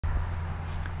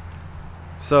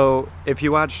So if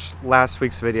you watched last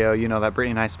week's video, you know that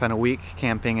Brittany and I spent a week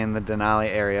camping in the Denali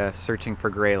area searching for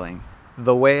grayling.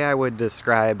 The way I would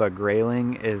describe a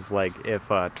grayling is like if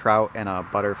a trout and a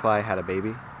butterfly had a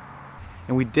baby.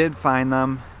 And we did find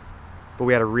them, but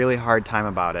we had a really hard time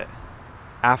about it.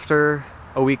 After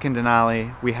a week in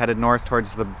Denali, we headed north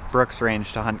towards the Brooks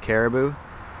Range to hunt caribou,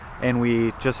 and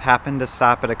we just happened to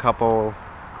stop at a couple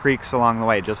creeks along the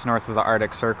way, just north of the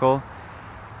Arctic Circle,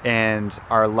 and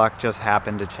our luck just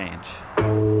happened to change.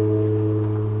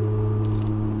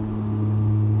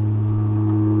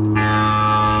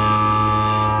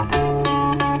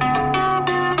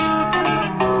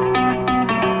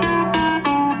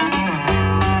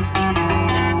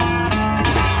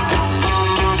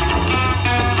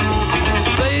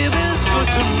 Baby's good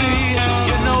to me,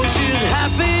 you know she's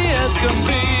happy as can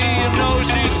be, you know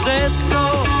she said so.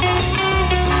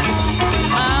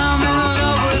 I'm in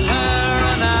love with her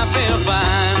and I feel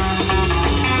fine.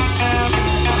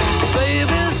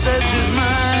 Baby says she's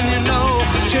mine, you know,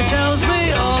 she tells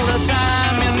me all the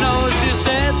time, you know she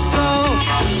said so.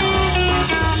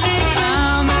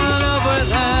 I'm in love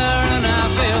with her and I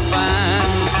feel fine.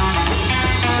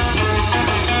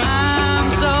 I'm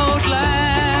so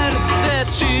glad that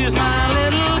she's my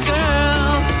little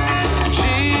girl.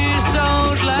 She's so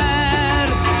glad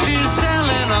she's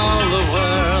telling all the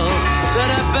world that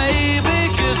her baby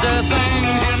gives her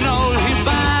things, you know, he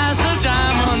buys her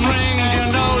diamond rings, you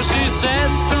know she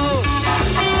said so.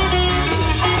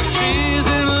 She's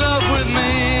in love with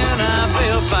me and I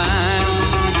feel fine.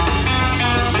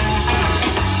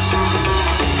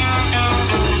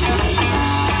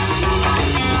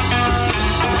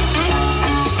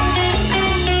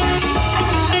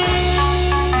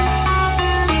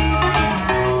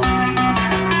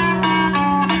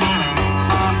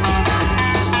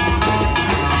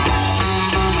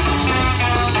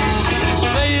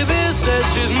 Baby says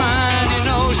she's mine, you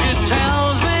know, she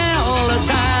tells me all the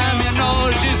time, you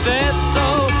know, she said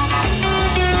so.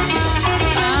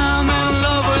 I'm in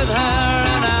love with her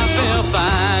and I feel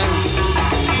fine.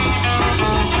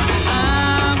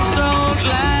 I'm so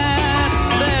glad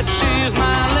that she's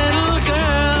my little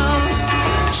girl.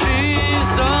 She's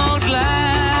so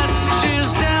glad she's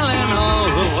telling all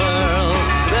the world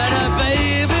that her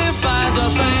baby buys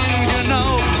her things, you know,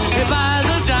 he buys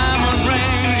her diamond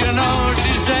rings, you know,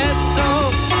 she said so.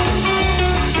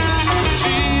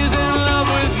 She's in love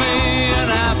with me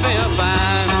and I feel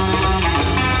fine.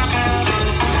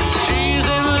 She's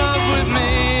in love with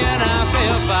me and I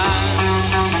feel fine.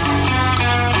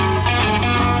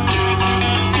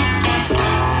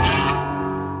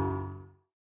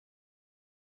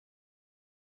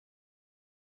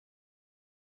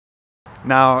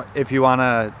 Now, if you want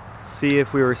to see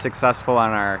if we were successful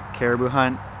on our caribou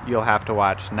hunt, you'll have to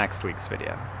watch next week's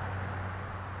video.